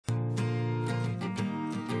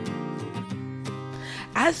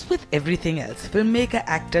As with everything else, filmmaker,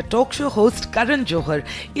 actor, talk show host Karan Johar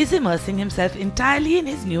is immersing himself entirely in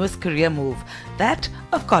his newest career move, that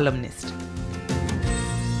of columnist.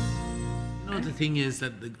 The thing is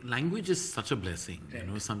that the language is such a blessing. You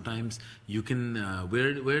know, sometimes you can.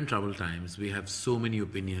 We're in troubled times. We have so many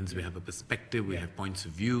opinions. We have a perspective. We have points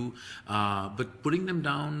of view. But putting them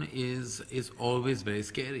down is always very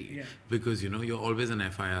scary because you're always an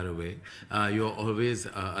FIR away. You're always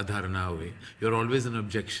a dharana away. You're always an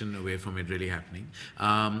objection away from it really happening.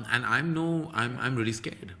 And I'm really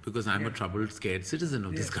scared because I'm a troubled, scared citizen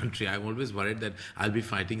of this country. I'm always worried that I'll be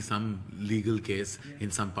fighting some legal case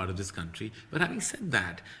in some part of this country. But having said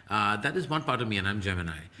that, that is one part of me, and I'm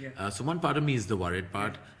Gemini. So one part of me is the worried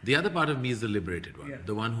part. The other part of me is the liberated one.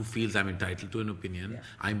 The one who feels I'm entitled to an opinion.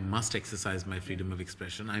 I must exercise my freedom of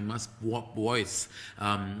expression. I must voice.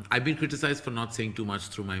 I've been criticized for not saying too much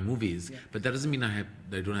through my movies, but that doesn't mean I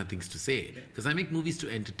don't have things to say. Because I make movies to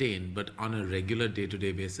entertain, but on a regular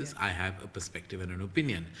day-to-day basis, I have a perspective and an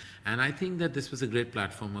opinion. And I think that this was a great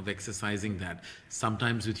platform of exercising that.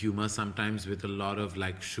 Sometimes with humor, sometimes with a lot of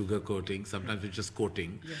sugar coating, sometimes with just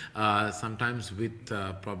quoting, sometimes with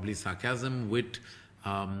probably sarcasm, wit,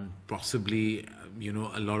 possibly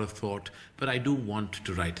a lot of thought, but I do want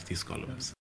to write these columns.